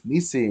 bechinas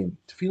nisim.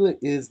 Tefillah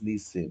is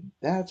nisim.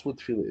 That's what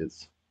tefillah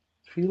is.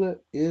 Tefillah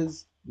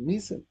is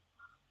nisim.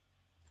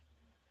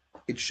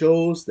 It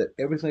shows that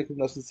everything, like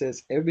Nassim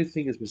says,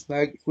 everything is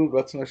misnag through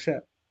Ratzon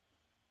Hashem.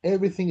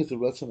 Everything is the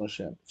Ratzon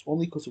Hashem. It's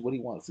only because of what He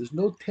wants. There's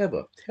no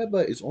teva.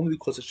 Teva is only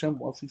because Hashem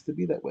wants things to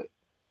be that way.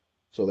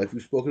 So, like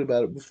we've spoken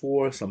about it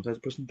before, sometimes a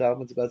person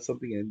davens about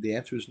something, and the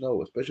answer is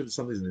no. Especially if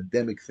something's an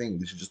endemic thing.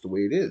 This is just the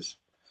way it is.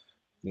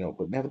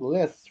 But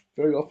nevertheless,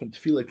 very often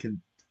tefillah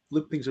can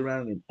flip things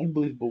around in an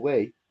unbelievable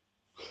way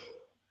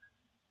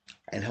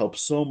and help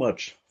so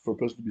much for a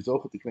person to be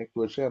zochah to connect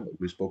to Hashem. Like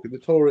we spoke in the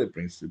Torah, it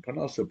brings the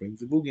parnasa, brings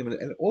the bugim, and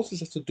it also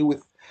has to do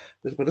with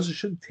this. But it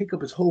shouldn't take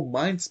up his whole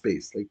mind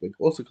space. Like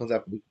also comes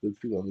out from the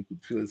tefillah, and the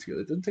tefillah here.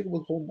 It doesn't take up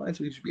his whole mind,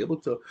 so he should be able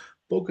to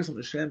focus on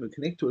Hashem and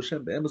connect to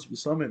Hashem. Be'emes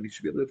v'samim. He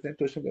should be able to connect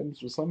to Hashem.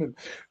 Be'emes v'samim,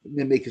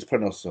 and make his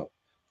parnasa.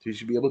 He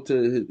should be able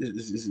to.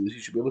 He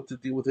should be able to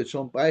deal with his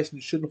own bias, and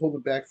he shouldn't hold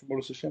it back from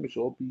Hashem. It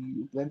should all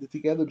be blended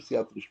together.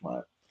 So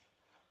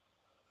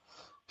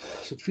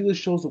tefillah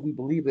shows that we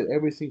believe that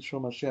everything's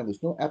from Hashem.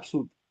 There's no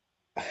absolute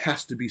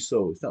has to be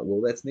so. It's not,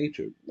 well, that's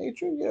nature.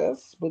 Nature,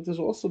 yes, but there's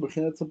also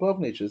Bechina that's above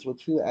nature. It's what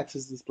tefillah acts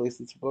as this place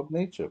that's above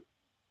nature.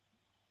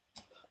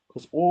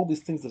 Because all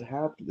these things that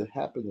happen,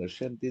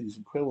 Hashem did, these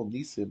incredible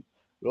nisim,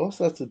 it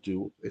also has to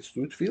do, it's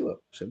through tefillah.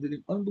 Hashem did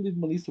an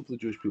unbelievable nisim for the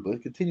Jewish people,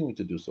 and continuing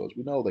to do so. As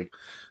we know, like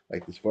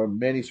this foreign,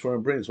 many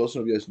foreign brains, also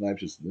in many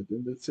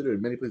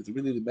places,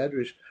 really the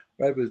Medrash,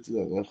 right, but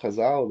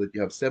Chazal, that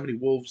you have 70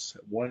 wolves,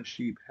 1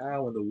 sheep.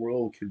 How in the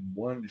world can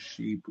 1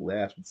 sheep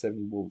last with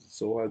 70 wolves? It's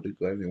so hard to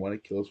go, and they want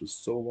to kill us for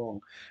so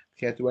long.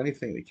 They can't do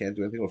anything. They can't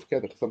do anything. Or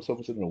forget that some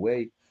self in a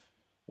way,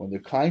 when they're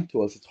kind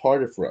to us, it's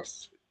harder for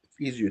us.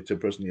 Easier to a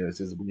person. It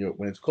says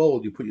when it's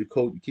cold, you put your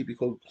coat, you keep your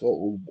coat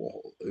cold,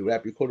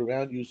 wrap your coat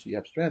around you so you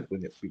have strength.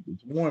 When it's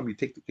warm, you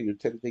tend to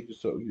take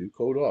your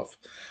coat off.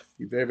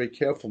 Be very, very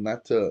careful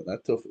not to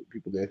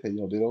people that they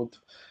don't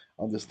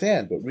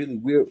understand. But really,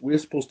 we're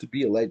supposed to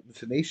be a light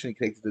destination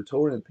connected to the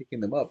Torah and picking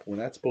them up. We're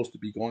not supposed to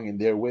be going in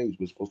their ways.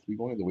 We're supposed to be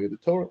going in the way of the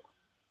Torah.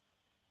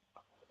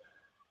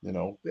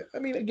 I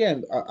mean,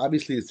 again,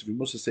 obviously, it's we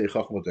must say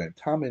Chachma and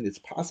Tamin. It's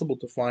possible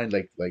to find,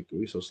 like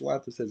Riso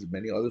Salata says,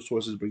 many other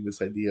sources bring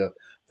this idea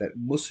that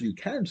Musar you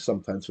can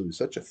sometimes so there's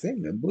such a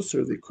thing. And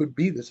Musar there could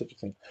be there's such a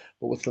thing,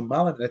 but what's the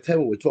Malam and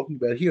Ateva we're talking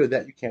about here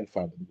that you can't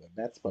find it.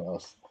 That's by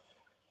us.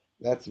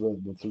 That's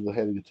through the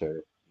head of the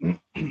Torah,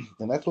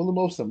 and that's all the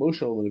most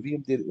emotional the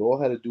Nevi'im did. It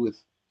all had to do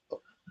with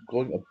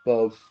going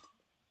above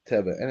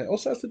Teva, and it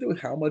also has to do with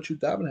how much you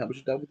daven, how much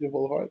you daven with your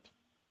whole heart.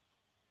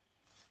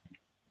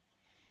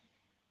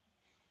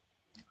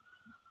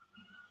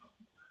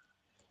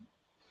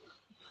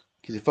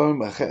 כי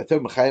לפעמים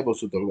הטבע מחייב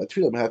also דבר.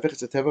 התפילה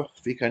מהפכת הטבע,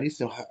 ויקרא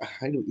ניסים,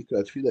 היינו עיקר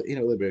התפילה אין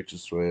עולה בארץ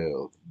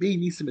ישראל. Being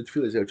nisim in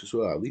tefillah is Eretz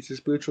Yisrael, at least the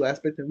spiritual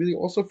aspect and really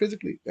also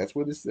physically. That's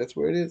where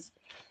it is.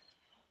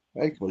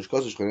 right?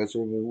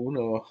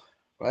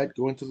 Right?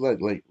 Go into the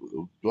like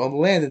go on the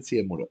land and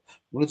see Emuna.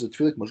 Emuna is a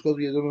tefillah.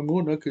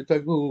 Emuna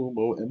kitagum.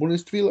 Emuna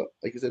is tefillah,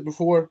 like I said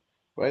before.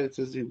 Right? It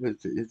says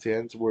his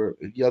hands were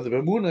Yad of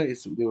Emuna.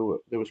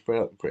 They were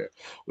spread out in prayer.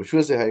 Which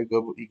feels like how you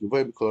go.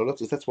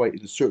 That's why,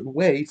 in a certain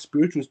way,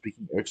 spiritually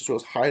speaking, Eretz Yisrael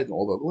is higher than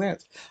all the other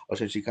lands.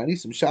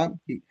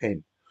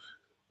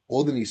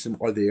 All the nisim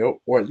are there,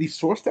 or at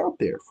least sourced out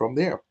there from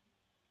there.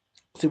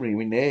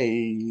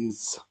 It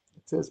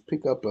says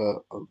pick up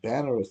a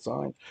banner, a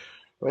sign,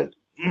 right?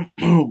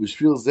 Which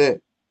feels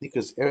that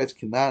because Eretz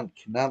Canaan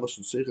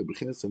lashon seicha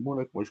b'chinas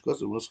emuna k'mo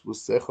shkosa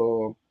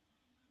v'secha.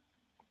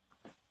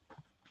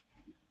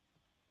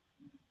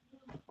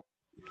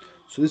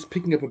 So this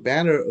picking up a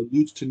banner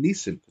alludes to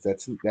Nisim, because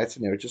that's in Eretz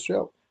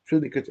Yisrael.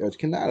 Surely because Eretz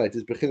Canaan, right?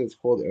 This Bechin is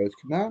called Eretz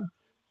Canaan,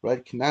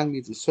 right? Canaan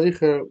means a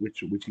seicher,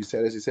 which he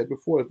said, as he said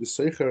before, the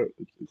seicher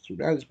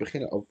surrounds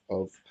Bechin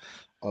of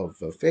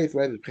faith,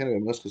 right? The Bechin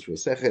of Noskas for a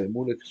secher and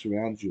Munich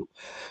surrounds you.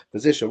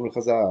 V'zeh Shamar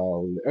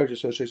Chazal, Eretz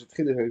Yisrael Sheish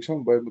Tchilah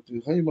Harisham by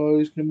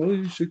Mutchayimos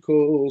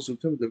K'moishikos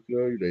Utem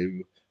Devkroy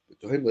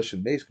V'tohim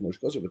Lashon Neis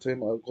K'moshkos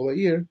V'tohim Al Kol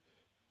Ha'ir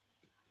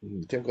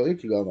Tem Kol Ha'ir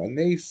Kigal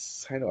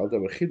Aneis Hainu Al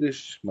Davar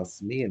Chidush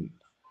Masmin.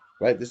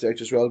 Right? This Eretz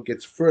Yisrael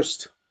gets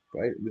first,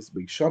 right? This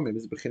big Shamim,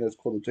 this Bechina is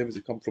called the terms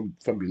that come from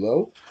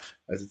below,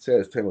 as it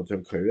says, Term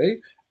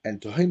Kairei,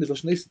 and Tohim is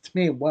Lashon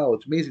Tmeim. Wow,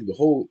 it's amazing. The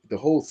whole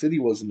city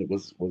was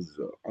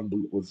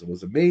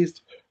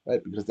amazed,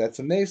 right? Because that's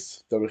a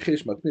nes. The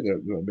Rechish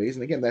Matmin, they're amazed,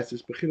 and again, that's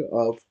this Bechina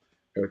of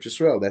Eretz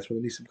Yisrael. That's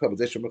when the Nisim comes.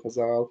 Zeshem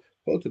Chazal,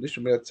 Kol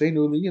Tadishim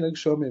Me'atzenu L'Yinag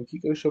Shamim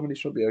Kiko Shamim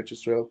Nishma Be'Eretz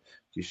Yisrael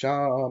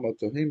Kisham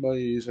Atohim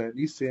Ba'Yiz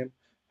Nisim.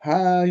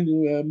 Hainu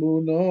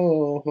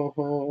Emuno.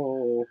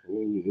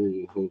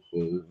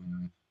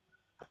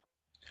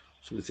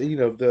 So the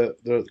singing of the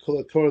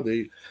Kol Torah,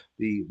 the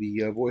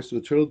voice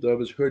of the turtle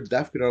dove is heard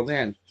dafka in our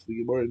land. So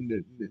the Gemara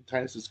in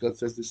Titus God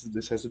says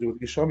this has to do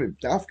with Geshamim.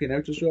 Dafka in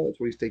Eretz Yisrael, that's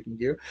what he's taking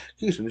here.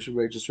 Kisham Nishim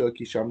Eretz Yisrael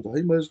Kisham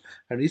Tahimas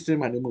Hanisim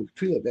Hanimu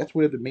Tefillah. That's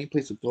where the main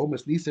place of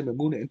Tahimas Nisim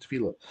Emuna and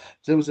Tefillah.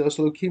 So it was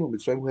also Kimo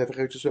Mitzrayim who have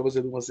Eretz Yisrael was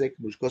Eluma Zek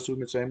Mushkosu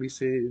Mitzrayim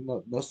Nise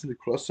Nosin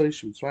Krosai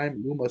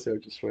Mitzrayim Lumas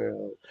Eretz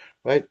Yisrael.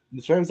 Right?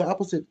 Mitzrayim is the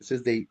opposite. It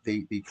says they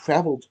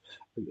traveled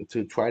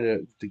to try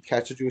to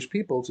catch the Jewish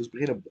people. So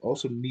it's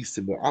also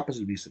Nisim, the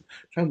opposite of Nisim.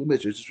 Trying to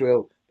limit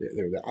Israel,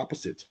 they're the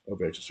opposite of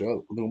Eretz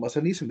Israel.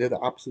 Nisim, they're the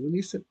opposite of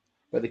Nisim.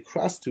 But they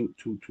cross to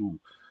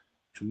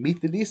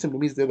meet the Nisim, it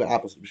means they're the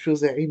opposite. Which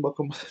feels that ain't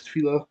makom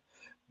tefillah.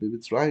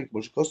 It's right.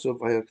 Moshe Kosov,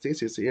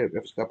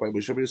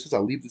 says,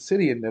 I'll leave the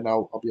city and then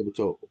I'll be able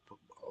to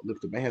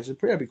lift up my hands in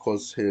prayer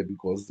because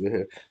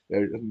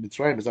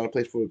Mitzrayim is not a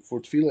place for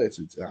tefillah.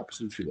 It's the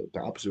opposite of tefillah, the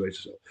opposite way to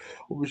say.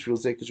 Which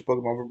feels like you put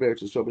on bear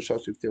to so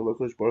b'shas if they're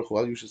local baruch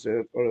hu you should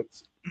say or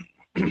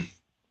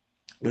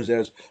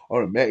there's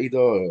or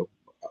me'idah.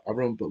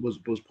 Avram was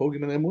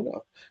pogim in emuna.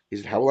 He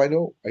said, "How will I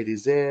know? I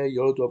dizeh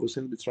yorod of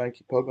usin Mitzrayim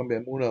ki pogam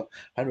be'emuna.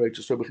 Hanrei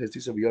just so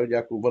b'chestis of yorod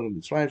Yaakov von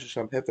Mitzrayim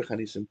shesham hefech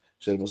hanisim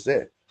shel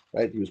moseh."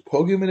 Right, he was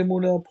pogim in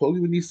emuna,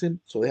 pogim in nisim.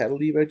 So they had to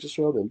leave Eretz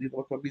Yisrael. They leave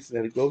Makom Nisim. They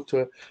had to go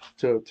to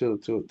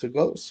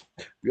Golos.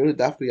 Yorod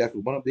Dafka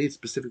Yaakov. One of these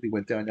specifically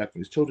went down Yaakov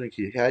and his children.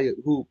 Ki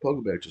who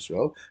pogim Eretz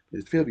Yisrael.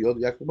 His tefillah yorod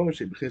Yaakov von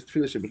Hashem b'chestis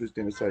tefillah shem b'chestis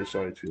demesai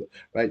shari tefillah.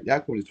 Right,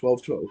 Yaakov is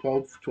 12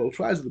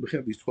 tribes of the bechin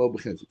of these 12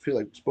 bechins. Tefillah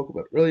like we spoke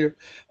about earlier.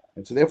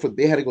 And so therefore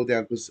they had to go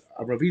down because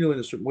Ravino in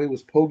a certain way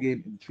was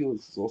pogim and tefillah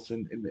is also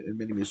in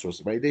many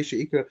resources. Right? They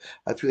sheikar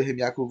tefillah him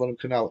Yaakov vanam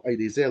kanal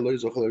aydezeh lo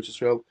yizochel Eretz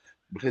Yisrael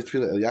b'chestis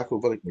tefillah el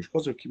Yaakov vanam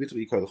k'moshkosav kibitz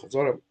v'yikar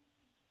l'chazara.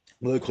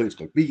 Because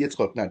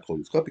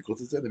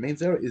it said the main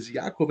zera is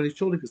Yaakov and his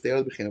children because they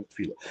are the bechin of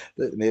tefillah.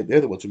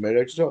 They're the ones who married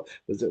Eretz Yisrael.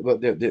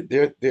 But they're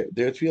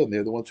tefillah and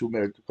they're the ones who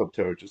married to come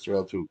to Eretz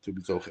Yisrael to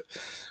be zochet.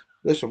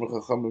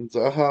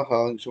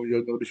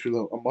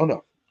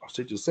 I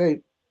should just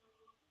say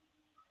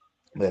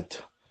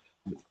that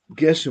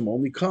Geshem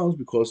only comes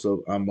because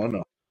of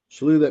Amana.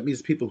 Surely that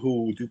means people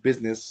who do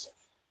business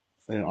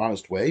in an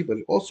honest way, but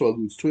it also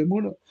alludes to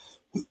Emuna.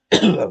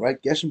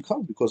 Right? Geshem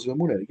comes because of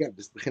Emuna. Again,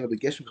 this beginning of the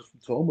Geshem comes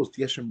from almost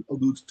Geshem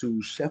alludes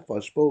to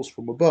Shefa, spoils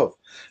from above.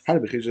 How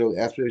do the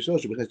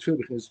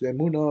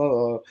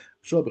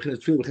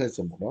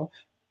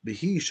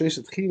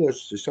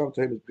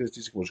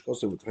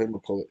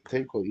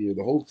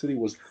whole city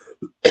was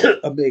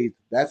amazed.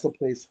 That's a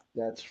place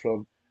that's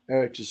from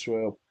Eretz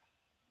Yisrael.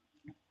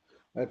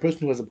 A person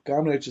who has a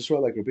common Eretz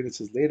Yisrael, like Rabbi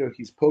says later,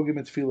 he's pogim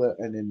and tefillah,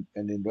 and in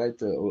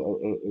like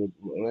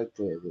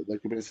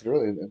Rabbi said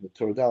earlier, and the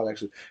Torah Dal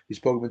actually, he's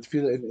pogim and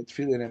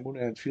tefillah and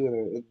emunah and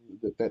tefillah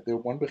that they're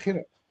one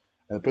bechina,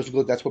 and the person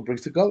goes, that's what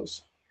brings the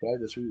goes, right?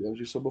 That's what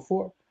you saw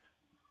before.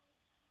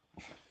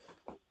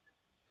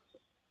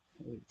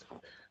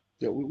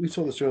 Yeah, we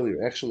saw this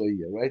earlier, actually,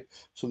 yeah, right?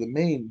 So the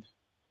main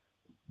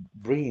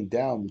bringing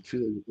down the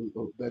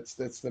tefillah,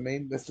 that's the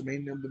main the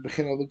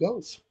bechina of the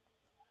goes.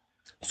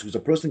 So because a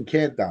person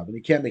can't daven,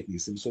 he can't make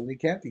nisim, so he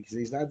can't.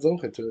 He's not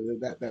zochet.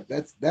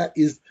 That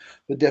is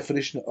the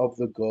definition of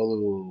the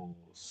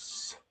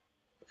galus.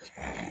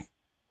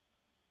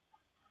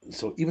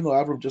 So even though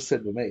Avram just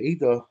said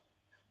Eda,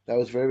 That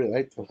was very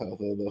right.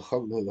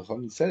 The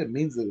Chum said it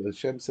means that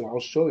Hashem said, "I'll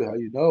show you how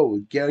you know."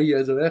 Gary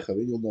Yezarecha,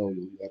 then you'll know.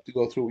 You have to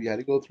go through what you had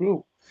to go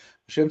through.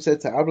 Hashem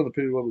said to Abraham, the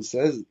previous one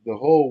says, "The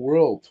whole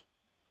world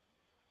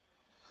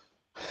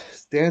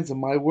stands on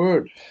my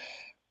word,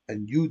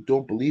 and you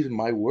don't believe in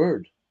my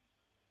word.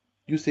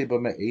 You say,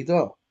 but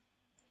Eda,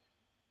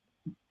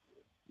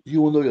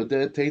 you will know your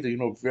dead Tater. You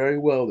know very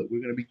well that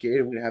we're going to be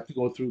gay. We're going to have to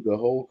go through the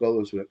whole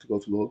colors. We have to go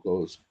through the whole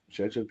colors.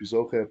 Shechet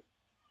Bizoche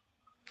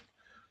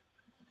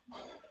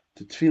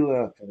to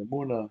Tefillah and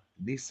Emuna,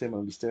 Nisim,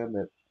 understand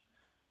that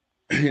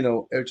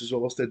Eretz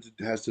Yisrael also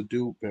has to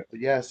do,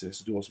 yes, it has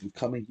to do also with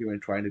coming here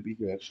and trying to be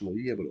here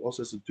actually, yeah, but it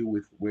also has to do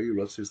with where your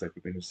Ratzah is, like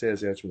Rabbeinu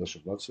says, Eretz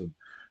Yisrael Ratzah,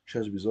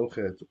 Shez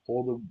Bizoche,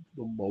 all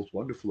the most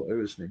wonderful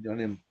areas in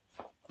Inyanim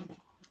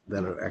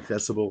that are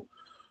accessible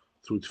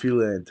through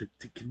Tefillah and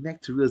to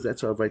connect to realize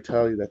that's our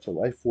vitality, that's our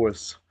life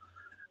force,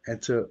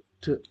 and to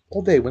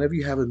all day, whenever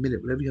you have a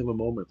minute, whenever you have a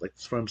moment, like the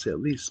Sfarim say, at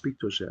least speak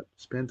to Hashem.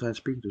 Spend time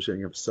speaking to Hashem.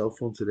 You have a cell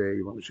phone today.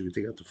 You want to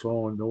take out the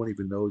phone. No one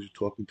even knows you're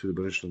talking to the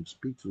Baruch Shalom.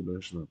 Speak to the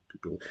Baruch Shalom.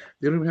 People,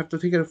 they don't even have to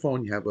take out a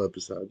phone. You have a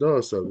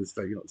Pesado, so it's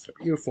like it's like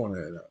an earphone,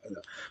 that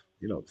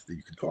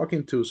you can talk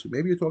into. So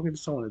maybe you're talking to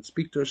someone and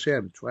speak to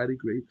Hashem. Try to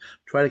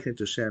connect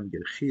to Hashem.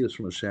 Get chiyus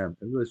from Hashem,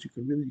 and realize you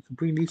can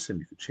bring nisim.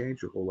 You can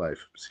change your whole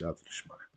life.